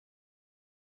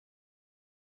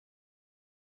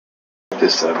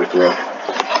this Vic Ron.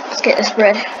 Let's get this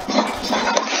bread.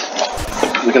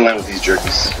 We can land with these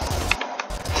jerkies.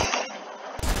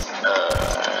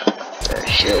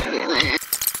 Shit. I'm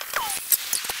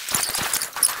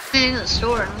going to the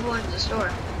store. I'm going to the store.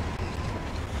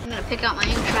 I'm going to pick out my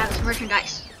new Travis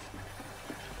merchandise.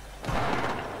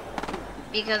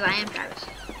 Because I am Travis.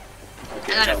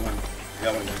 Okay, I got one. I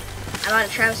got one. I bought a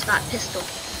Travis Scott pistol.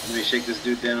 Let me shake this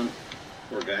dude down.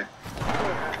 Poor guy.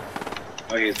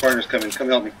 Okay, his partner's coming. Come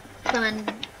help me. Coming.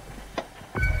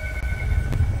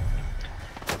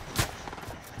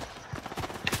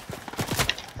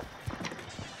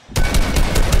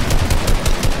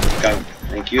 Got him.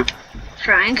 Thank you.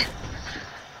 Trying.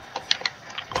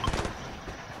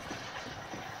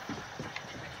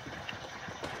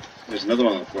 There's another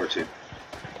one on the floor too.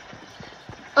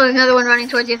 Oh, there's another one running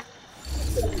towards you.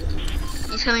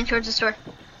 He's coming towards the store.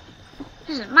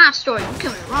 This is my store. You're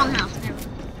coming to the wrong house.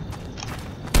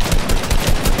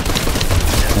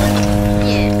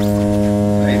 Yeah.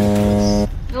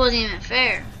 It wasn't even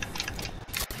fair.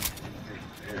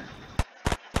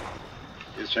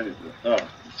 He was trying to. Oh,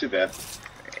 it's too bad.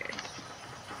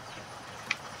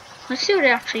 Let's see what it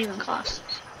actually even costs.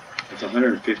 It's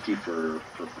 150 for.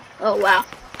 Oh wow.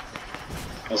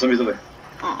 Oh, somebody's over there.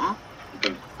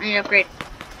 Okay. I need to upgrade.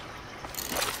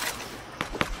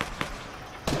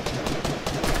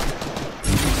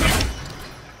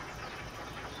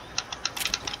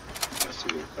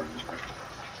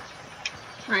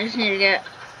 I just need to get.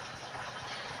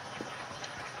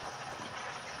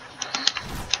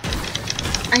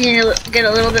 I need to get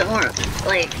a little bit more,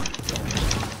 like,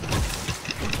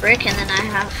 brick, and then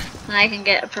I can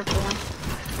get a purple one.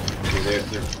 Okay,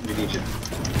 there, we need you.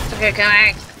 Okay, come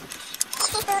back.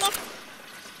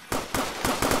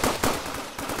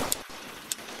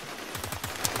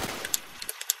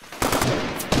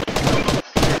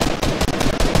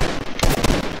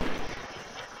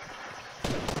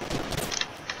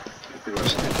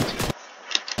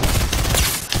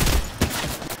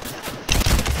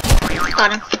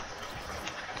 Got him.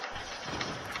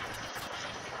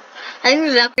 I think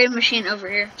there's an upgrade machine over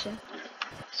here too.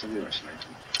 Somebody rushing at you.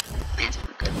 That's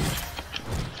not good.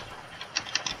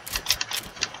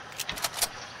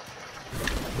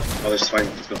 Oh, there's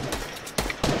fighting. Let's go.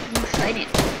 I'm fighting.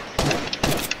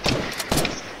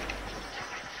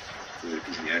 Really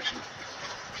piece of the action.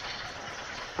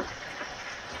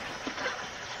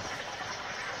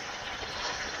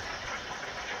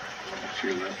 Sure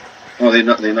enough. Oh, they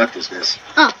knocked those guys.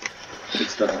 Oh. Good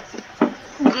stuff.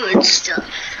 Good stuff.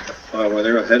 While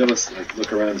they're ahead of us, like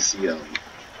look around to see there's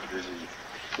any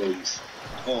clothes.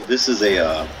 Oh, this is a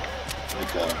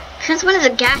like a. Since when is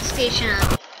a gas station?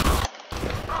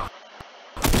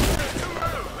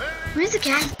 What is a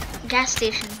gas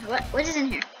station? What is in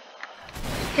here?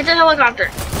 Hit the helicopter.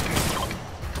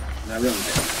 Not really.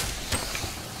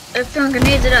 They're throwing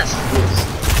grenades at us.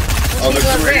 Oh, Let's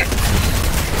over there.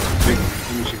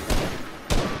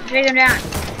 Take them down.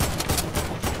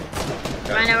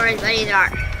 Find out where his buddies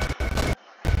are.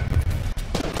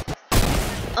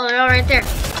 Oh, they're all right there.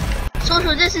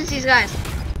 Social distance these guys.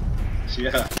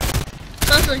 Yeah.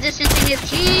 Social distancing is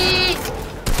key.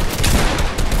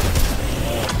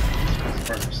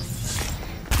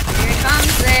 Here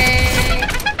comes they.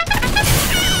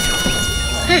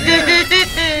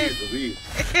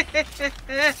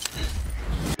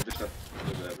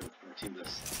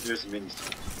 There's some minis.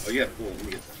 Oh yeah, cool. Let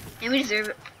me get that. And we deserve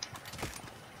it.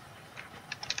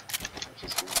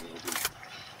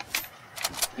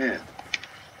 Yeah.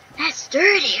 That's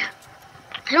dirty.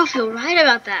 I don't feel right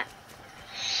about that.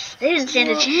 They didn't stand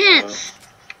a chance.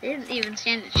 They didn't even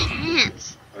stand a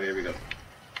chance. Oh, here we go.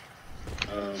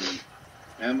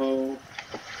 Ammo.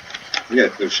 We got a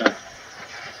clear shot.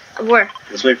 Where?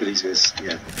 Let's wait for these guys.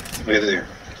 Yeah. Wait there.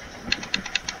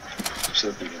 Just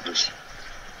let them go first.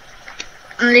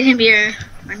 They can be our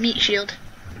meat shield.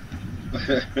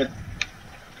 Does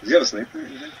he have a sniper?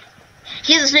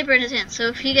 He has a sniper in his hand, so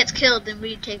if he gets killed, then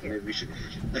we take it. Maybe we should.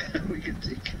 We could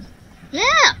take it.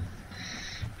 Yeah!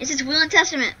 It's his will and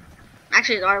testament.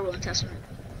 Actually, it's our will and testament.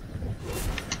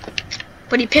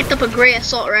 But he picked up a gray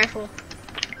assault rifle.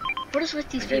 What is with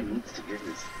these people?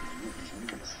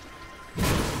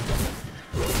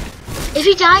 If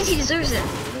he dies, he deserves it.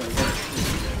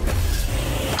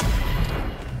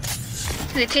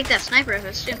 I'm gonna take that sniper of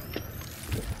us too.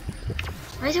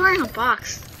 Why is he wearing a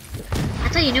box? I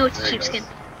thought you knew it's a sheepskin.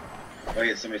 Oh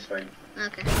yeah, somebody's fighting.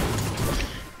 Okay.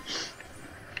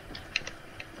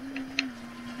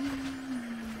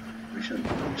 We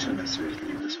shouldn't necessarily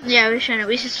leave this one. Yeah, we shouldn't.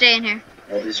 We should stay in here.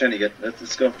 Oh, he's trying to get.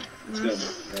 Let's go. Let's go.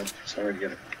 It's hard to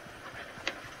get it.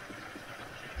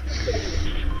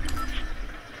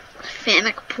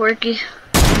 Famic Porky.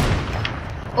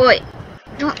 Oh wait,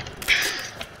 don't.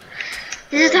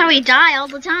 This is how we die all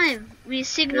the time. We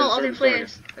signal other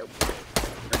players.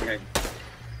 Okay.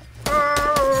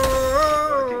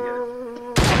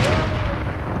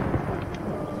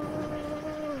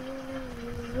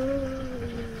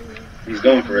 He's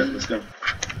going for it. Let's go.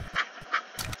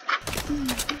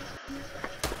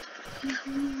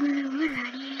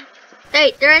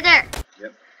 Hey, they're right there.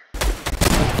 Yep.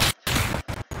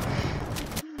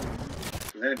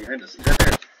 He's right behind us. He's right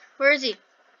there. Where is he?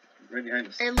 Right behind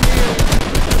us. They're literally...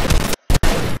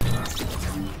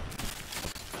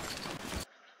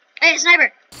 Hey,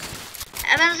 sniper!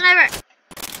 I found a sniper!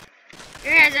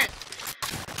 Here he is it.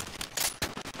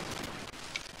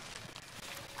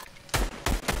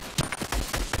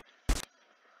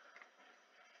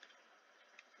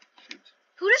 Shoot.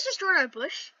 Who just destroyed our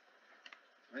bush?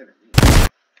 I haven't.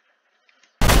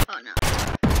 Oh no.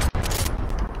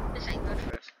 This ain't good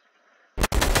for us.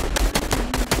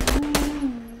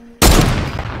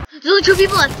 There's only 2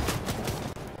 people left.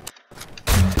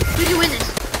 We can win this.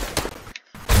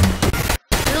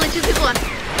 There's only 2 people left.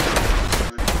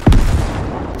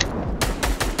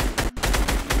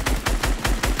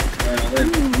 I'll win.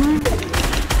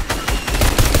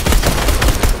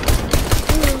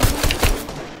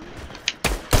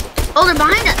 Oh, they're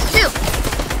behind us too.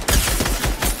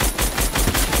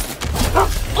 Oh!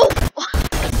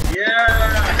 Yeah!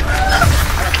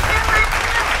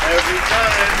 Every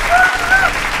time.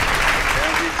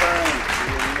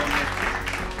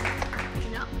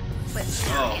 No. Wait.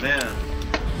 Oh man.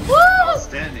 Woo!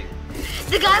 Outstanding.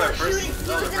 The guy That was was our shooting. first- He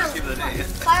that was was our first game of the gonna day.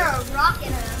 fire a rocket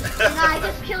at him, and I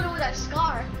just killed him with a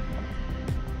scar.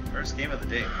 First game of the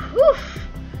day. Woo!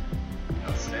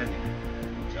 Outstanding.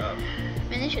 Good job.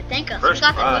 Man, they should thank us. First We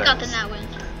got the prize. that win.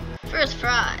 First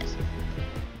prize.